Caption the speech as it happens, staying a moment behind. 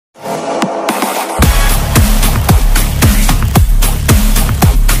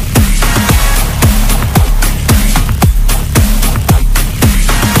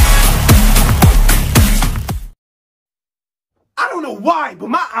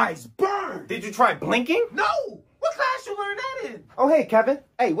eyes burn. Did you try blinking? No. What class you learn that in? Oh, hey, Kevin.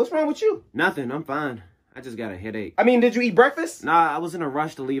 Hey, what's wrong with you? Nothing, I'm fine. I just got a headache. I mean, did you eat breakfast? Nah, I was in a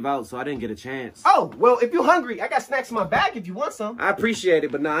rush to leave out, so I didn't get a chance. Oh, well, if you're hungry, I got snacks in my bag if you want some. I appreciate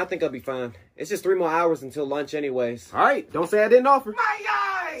it, but nah, I think I'll be fine. It's just 3 more hours until lunch anyways. All right, don't say I didn't offer. My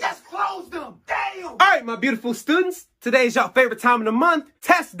eyes! Just close them. Damn. All right, my beautiful students. Today's y'all favorite time of the month,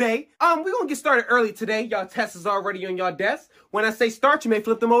 test day. We're gonna get started early today. Y'all tests is already on y'all desk. When I say start, you may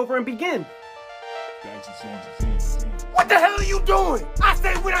flip them over and begin. What the hell are you doing? I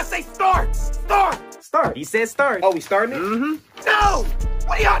say when I say start. Start. Start. He said start. Oh, we starting it? Mm-hmm. No!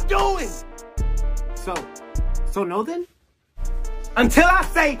 What are y'all doing? So no then? Until I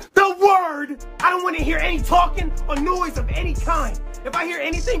say the word, I don't want to hear any talking or noise of any kind. If I hear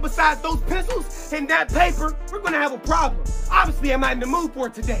anything besides those pencils and that paper, we're going to have a problem. Obviously, I'm not in the mood for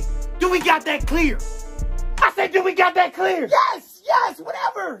it today. Do we got that clear? I said, do we got that clear? Yes,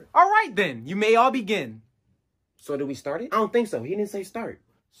 whatever. All right then, you may all begin. So do we start it? I don't think so. He didn't say start.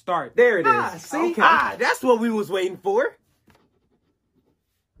 Start. There it is. See? Okay. That's what we was waiting for.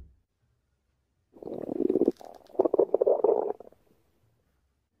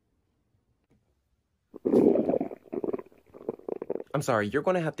 I'm sorry, you're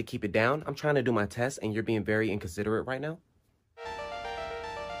going to have to keep it down. I'm trying to do my test, and you're being very inconsiderate right now.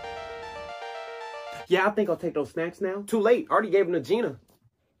 Yeah, I think I'll take those snacks now. Too late. Already gave them to Gina.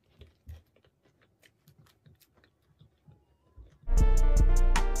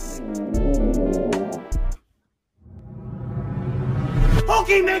 Who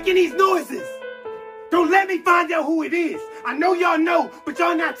keep making these noises? Don't let me find out who it is. I know y'all know, but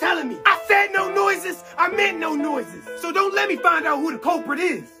y'all not telling me. I said no noises. I meant no noises. So don't let me find out who the culprit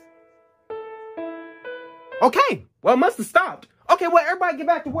is. Okay, well, it must have stopped. Okay, well, everybody get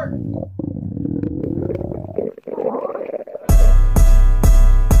back to work.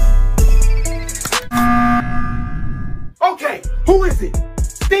 Okay, who is it?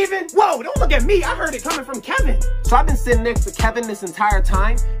 Steven? Whoa, don't look at me. I heard it coming from Kevin. So I've been sitting next to Kevin this entire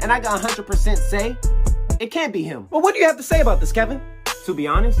time, and I got 100% say it can't be him. Well, what do you have to say about this, Kevin? To be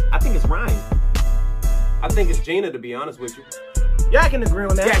honest, I think it's Ryan. I think it's Gina, to be honest with you. Yeah, I can agree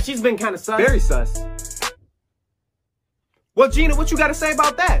on that. Yeah, she's been kind of sus. Very sus. Well, Gina, what you got to say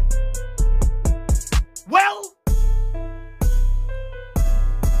about that?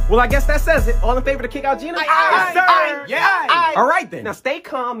 Well, I guess that says it. All in favor to kick out Gina? Yes, sir. Yeah. All right, then. Now, stay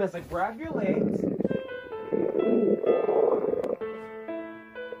calm as I grab your legs.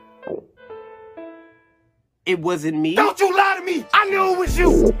 It wasn't me. Don't you lie to me. I knew it was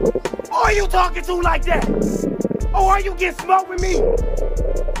you. Who are you talking to like that? Oh, are you getting smoked with me?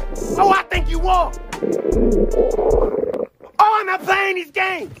 Oh, I think you are. Oh, I'm not playing these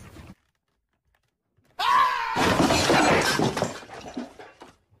games.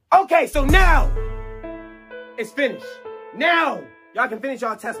 Okay, so now it's finished. Now y'all can finish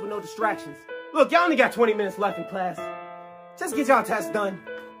y'all test with no distractions. Look, y'all only got 20 minutes left in class. Just get y'all test done.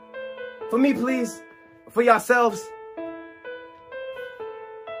 For me, please. For yourselves.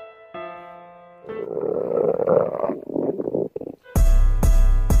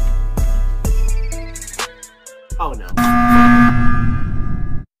 Oh no.